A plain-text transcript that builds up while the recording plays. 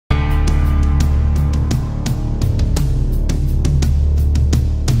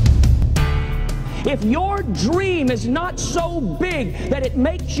If your dream is not so big that it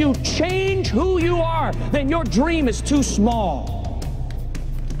makes you change who you are, then your dream is too small.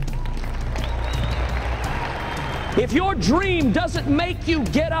 If your dream doesn't make you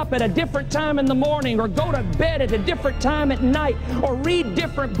get up at a different time in the morning, or go to bed at a different time at night, or read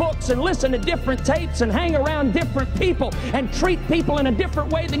different books and listen to different tapes and hang around different people and treat people in a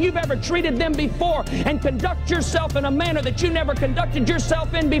different way than you've ever treated them before, and conduct yourself in a manner that you never conducted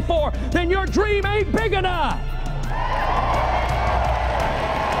yourself in before, then your dream ain't big enough.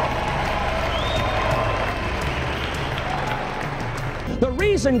 The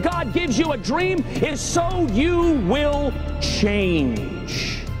reason God gives you a dream is so you will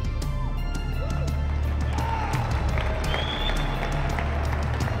change.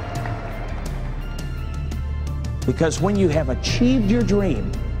 Because when you have achieved your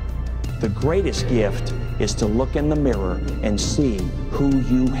dream, the greatest gift is to look in the mirror and see who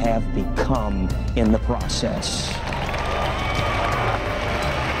you have become in the process.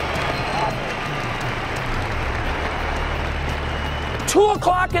 2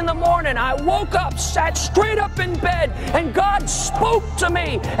 o'clock in the morning, I woke up, sat straight up in bed, and God spoke to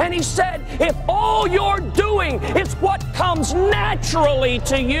me, and He said, if all you're doing is what comes naturally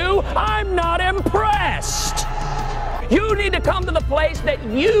to you, I'm not impressed. You need to come to the place that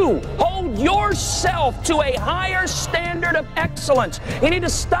you hold yourself to a higher standard of excellence. You need to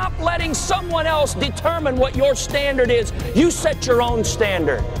stop letting someone else determine what your standard is. You set your own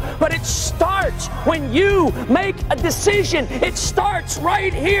standard. But it starts when you make a decision. It starts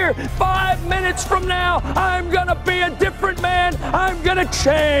right here. 5 minutes from now, I'm going to be a different man. I'm going to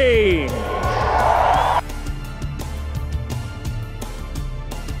change.